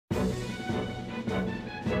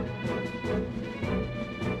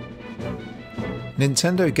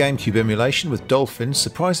Nintendo GameCube emulation with Dolphin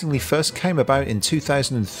surprisingly first came about in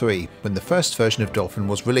 2003 when the first version of Dolphin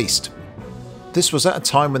was released. This was at a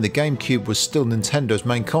time when the GameCube was still Nintendo's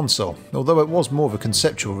main console. Although it was more of a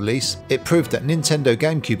conceptual release, it proved that Nintendo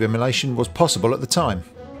GameCube emulation was possible at the time.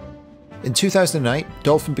 In 2008,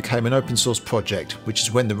 Dolphin became an open source project, which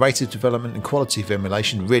is when the rate of development and quality of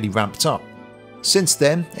emulation really ramped up. Since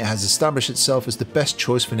then, it has established itself as the best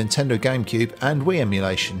choice for Nintendo GameCube and Wii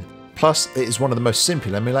emulation. Plus, it is one of the most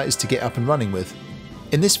simple emulators to get up and running with.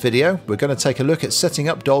 In this video, we're going to take a look at setting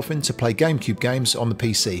up Dolphin to play GameCube games on the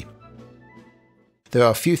PC. There are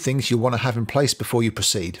a few things you'll want to have in place before you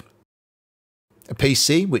proceed. A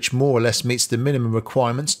PC which more or less meets the minimum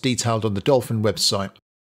requirements detailed on the Dolphin website.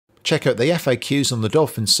 Check out the FAQs on the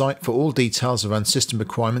Dolphin site for all details around system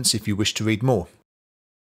requirements if you wish to read more.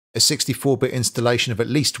 A 64-bit installation of at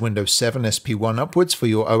least Windows 7 SP1 upwards for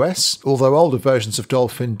your OS, although older versions of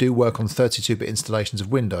Dolphin do work on 32-bit installations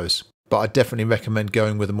of Windows, but I definitely recommend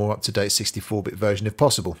going with a more up-to-date 64-bit version if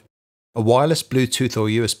possible. A wireless Bluetooth or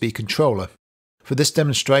USB controller. For this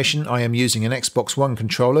demonstration I am using an Xbox One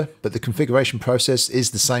controller, but the configuration process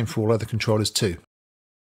is the same for all other controllers too.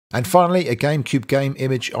 And finally, a GameCube game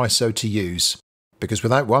image ISO to use, because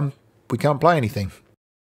without one, we can't play anything.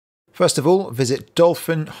 First of all, visit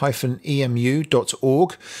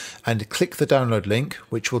dolphin-emu.org and click the download link,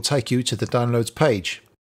 which will take you to the downloads page.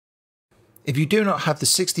 If you do not have the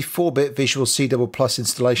 64-bit Visual C++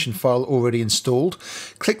 installation file already installed,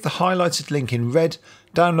 click the highlighted link in red,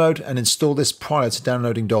 download and install this prior to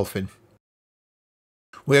downloading Dolphin.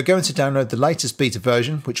 We are going to download the latest beta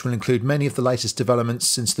version, which will include many of the latest developments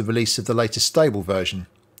since the release of the latest stable version.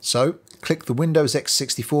 So, click the Windows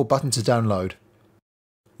x64 button to download.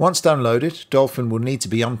 Once downloaded, Dolphin will need to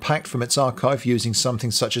be unpacked from its archive using something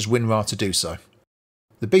such as WinRAR to do so.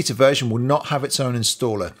 The beta version will not have its own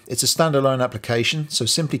installer. It's a standalone application, so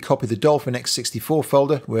simply copy the Dolphin x64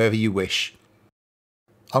 folder wherever you wish.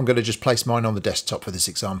 I'm going to just place mine on the desktop for this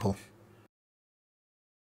example.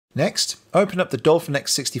 Next, open up the Dolphin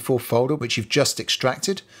x64 folder which you've just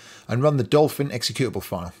extracted and run the Dolphin executable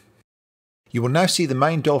file. You will now see the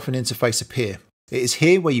main Dolphin interface appear. It is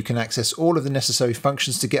here where you can access all of the necessary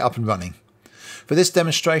functions to get up and running. For this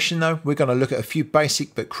demonstration though, we're going to look at a few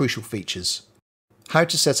basic but crucial features. How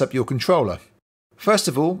to set up your controller. First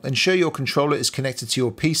of all, ensure your controller is connected to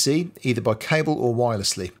your PC either by cable or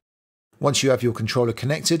wirelessly. Once you have your controller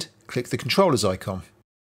connected, click the controllers icon.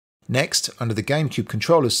 Next, under the GameCube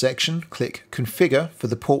controllers section, click Configure for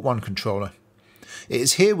the Port 1 controller. It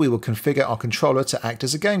is here we will configure our controller to act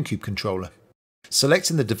as a GameCube controller. Select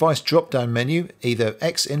in the device drop-down menu either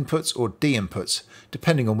X inputs or D inputs,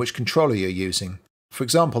 depending on which controller you're using. For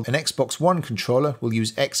example, an Xbox One controller will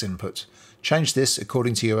use X input. Change this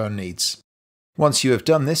according to your own needs. Once you have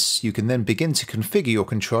done this, you can then begin to configure your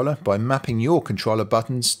controller by mapping your controller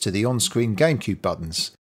buttons to the on-screen GameCube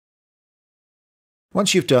buttons.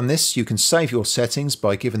 Once you've done this, you can save your settings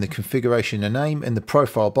by giving the configuration a name in the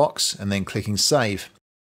profile box and then clicking Save.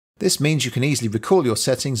 This means you can easily recall your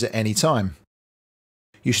settings at any time.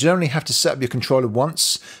 You should only have to set up your controller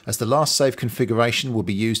once, as the last saved configuration will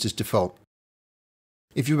be used as default.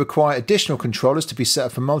 If you require additional controllers to be set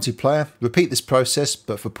up for multiplayer, repeat this process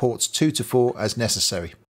but for ports 2 to 4 as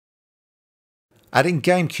necessary. Adding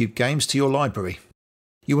GameCube games to your library.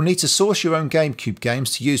 You will need to source your own GameCube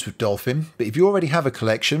games to use with Dolphin, but if you already have a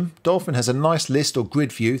collection, Dolphin has a nice list or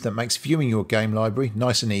grid view that makes viewing your game library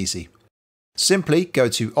nice and easy. Simply go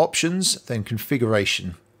to Options, then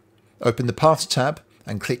Configuration. Open the Paths tab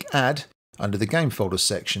and click Add under the Game Folders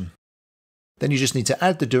section. Then you just need to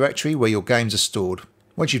add the directory where your games are stored.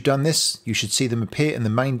 Once you've done this, you should see them appear in the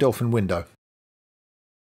main Dolphin window.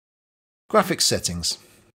 Graphics settings.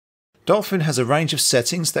 Dolphin has a range of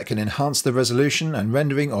settings that can enhance the resolution and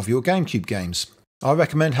rendering of your GameCube games. I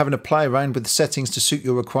recommend having a play around with the settings to suit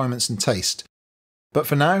your requirements and taste. But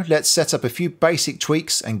for now, let's set up a few basic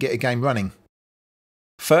tweaks and get a game running.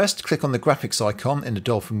 First, click on the graphics icon in the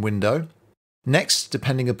Dolphin window. Next,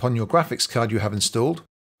 depending upon your graphics card you have installed,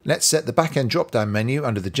 let's set the back-end drop-down menu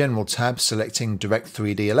under the General tab selecting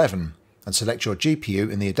Direct3D 11 and select your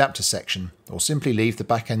GPU in the Adapter section, or simply leave the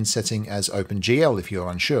back-end setting as OpenGL if you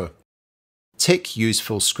are unsure. Tick Use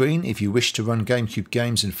Full Screen if you wish to run GameCube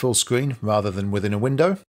games in full screen rather than within a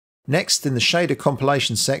window. Next, in the Shader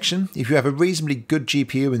Compilation section, if you have a reasonably good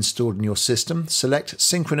GPU installed in your system, select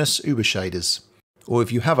Synchronous Uber Shaders. Or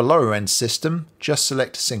if you have a lower-end system, just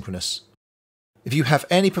select Synchronous. If you have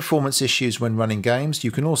any performance issues when running games, you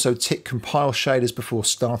can also tick Compile Shaders before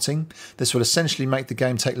starting. This will essentially make the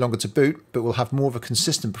game take longer to boot, but will have more of a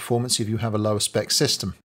consistent performance if you have a lower spec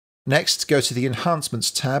system. Next, go to the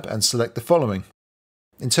Enhancements tab and select the following.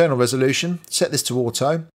 Internal resolution, set this to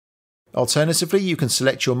auto. Alternatively, you can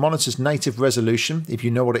select your monitor's native resolution if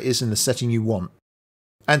you know what it is in the setting you want.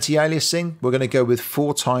 Anti-aliasing, we're going to go with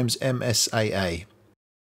 4x MSAA.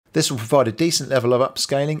 This will provide a decent level of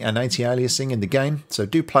upscaling and anti-aliasing in the game, so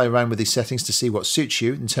do play around with these settings to see what suits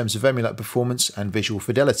you in terms of emulator performance and visual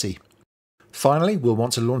fidelity. Finally, we'll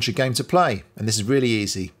want to launch a game to play, and this is really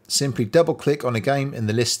easy. Simply double click on a game in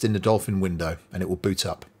the list in the Dolphin window and it will boot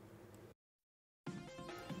up.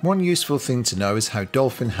 One useful thing to know is how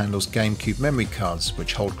Dolphin handles GameCube memory cards,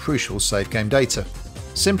 which hold crucial save game data.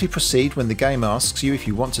 Simply proceed when the game asks you if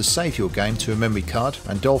you want to save your game to a memory card,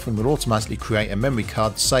 and Dolphin will automatically create a memory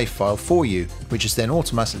card save file for you, which is then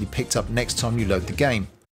automatically picked up next time you load the game.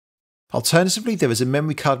 Alternatively, there is a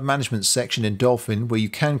memory card management section in Dolphin where you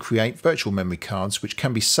can create virtual memory cards which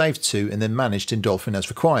can be saved to and then managed in Dolphin as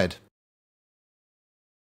required.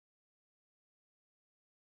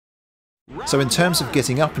 So in terms of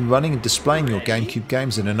getting up and running and displaying your GameCube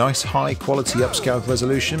games in a nice high quality upscaled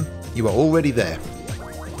resolution, you are already there.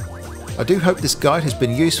 I do hope this guide has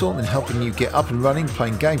been useful in helping you get up and running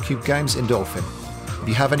playing GameCube games in Dolphin. If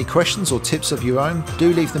you have any questions or tips of your own,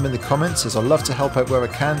 do leave them in the comments, as I love to help out where I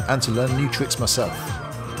can and to learn new tricks myself.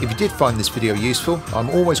 If you did find this video useful, I'm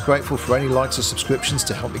always grateful for any likes or subscriptions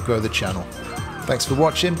to help me grow the channel. Thanks for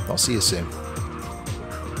watching, I'll see you soon.